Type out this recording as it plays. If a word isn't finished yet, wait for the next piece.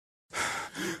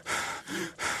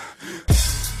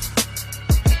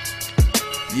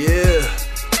Yeah.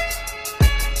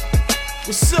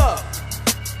 What's up?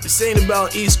 This ain't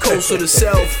about East Coast or the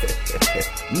South,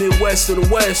 Midwest or the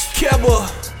West. Kebba,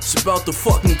 it's about the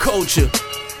fucking culture.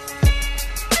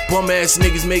 Bum ass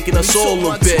niggas making us all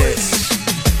look bad.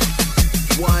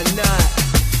 Why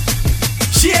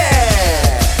not?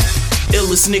 Yeah!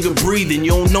 Illest nigga breathing,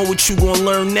 you don't know what you gon'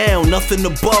 learn now. Nothing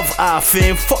above eye,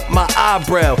 fam, fuck my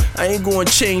eyebrow. I ain't gonna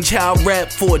change how I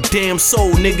rap for a damn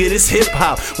soul, nigga, this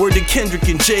hip-hop. Word to Kendrick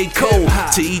and J. Cole.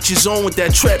 To each his own with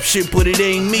that trap shit, but it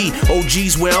ain't me.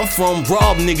 OGs where I'm from,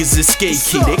 rob niggas is skate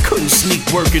key. They couldn't sneak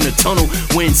work in the tunnel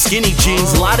wearing skinny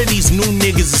jeans. A lot of these new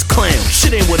niggas is clowns,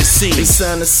 shit ain't what it seems. They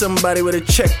sign to somebody with a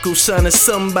check, who sign to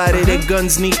somebody. Their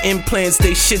guns need implants,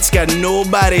 they shit's got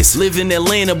nobodies. Live in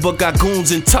Atlanta, but got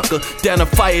goons in Tucker. Down the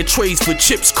fire trays for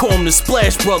chips, call them the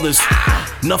Splash Brothers.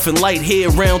 Nothing light here,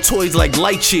 round toys like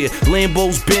Lightyear.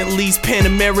 Lambos, Bentleys,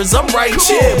 Panameras, I'm right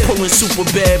here. Pulling super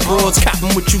bad broads,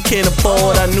 copping what you can't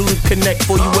afford. I knew to connect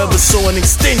before you ever saw an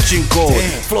extension cord.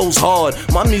 Flows hard,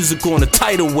 my music on a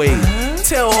tidal wave.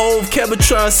 Tell Hove, Kebba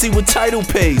try and see what title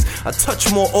pays. I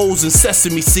touch more O's than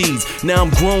sesame seeds. Now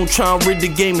I'm grown, trying to rid the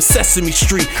game of Sesame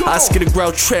Street. Oscar the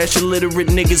Grouch, trash illiterate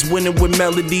niggas winning with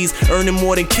melodies, earning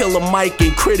more than Killer Mike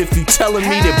and Crit. If you telling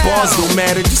me that bars don't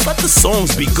matter, just let the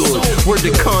songs be good. Word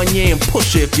to Kanye and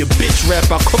Pusha, if your bitch rap,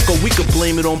 I'll cook her. We could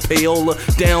blame it on payola,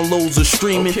 downloads or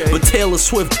streaming. But Taylor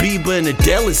Swift, Bieber, and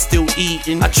Adele is still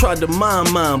eating. I tried to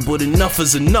mind mine, but enough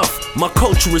is enough. My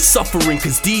culture is suffering,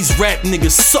 cause these rap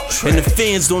niggas suck. And the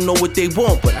fans don't know what they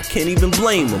want, but I can't even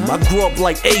blame them. I grew up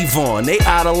like Avon, they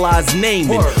idolize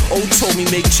naming. O told me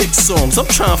make chick songs, I'm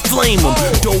trying to flame them.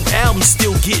 Dope albums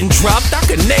still getting dropped, I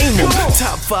could name them.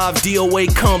 Top 5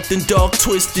 DOA Compton, Dark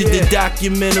Twisted, the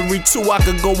documentary too, I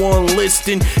could go on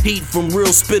listing. Heat from real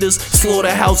spitters,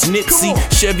 Slaughterhouse Nipsey.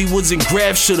 Chevy Woods and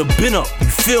Graf should've been up, you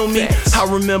feel me? I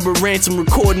remember Ransom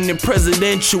recording in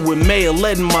Presidential with Mayor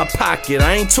lead in my pocket.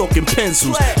 I ain't talking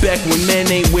pencils, back when men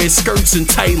ain't wear skirts and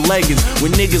tight leggings.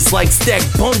 When niggas like stack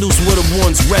bundles were the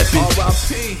ones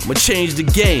reppin'. I'ma change the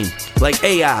game, like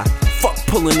AI. Fuck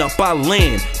pulling up, I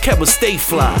land. Kebba stay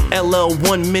fly. LL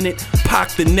 1 minute,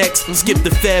 Pac the next. Skip the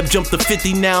fab, jump the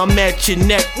 50, now I'm at your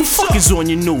neck. What fuck is on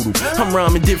your noodle? I'm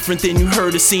rhyming different than you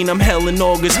heard a scene. I'm hell in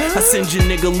August. I send your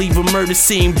nigga leave a murder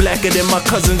scene. Blacker than my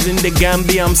cousins in the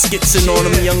Gambia. I'm skitzing on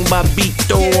them. Young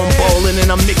Bobito, I'm ballin'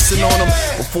 and I'm mixing on them.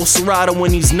 Before Serrata,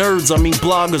 when these nerds, I mean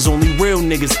bloggers, only real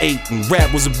niggas ate. And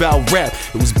rap was about rap.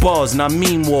 It was bars, not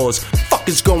meme wars. Fuck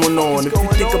is going on? If you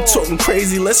think I'm talking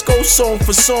crazy, let's go song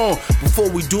for song. Before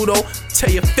we do though, tell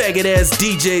your faggot ass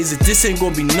DJs that this ain't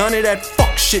gonna be none of that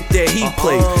fuck shit that he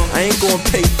plays. I ain't gonna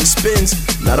pay for spins,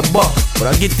 not a buck, but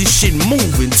I get this shit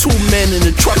moving. 2 men in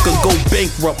the truck will go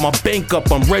bankrupt. My bank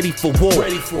up, I'm ready for war.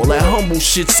 All that humble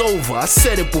shit's over, I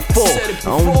said it before.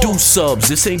 I don't do subs,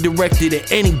 this ain't directed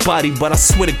at anybody, but I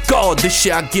swear to God, this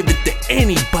shit I give it to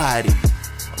anybody.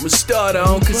 I'm a starter, I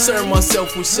don't concern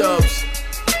myself with subs.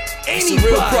 It's a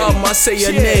real problem, I say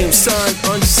your name, signed,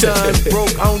 unsigned,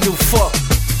 broke, I don't give a fuck.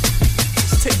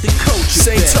 Let's take the culture.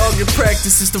 Same target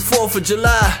practice, it's the 4th of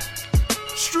July.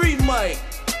 Street mic,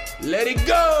 let it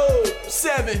go.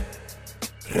 7.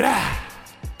 I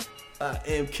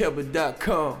am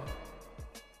Kebba.com.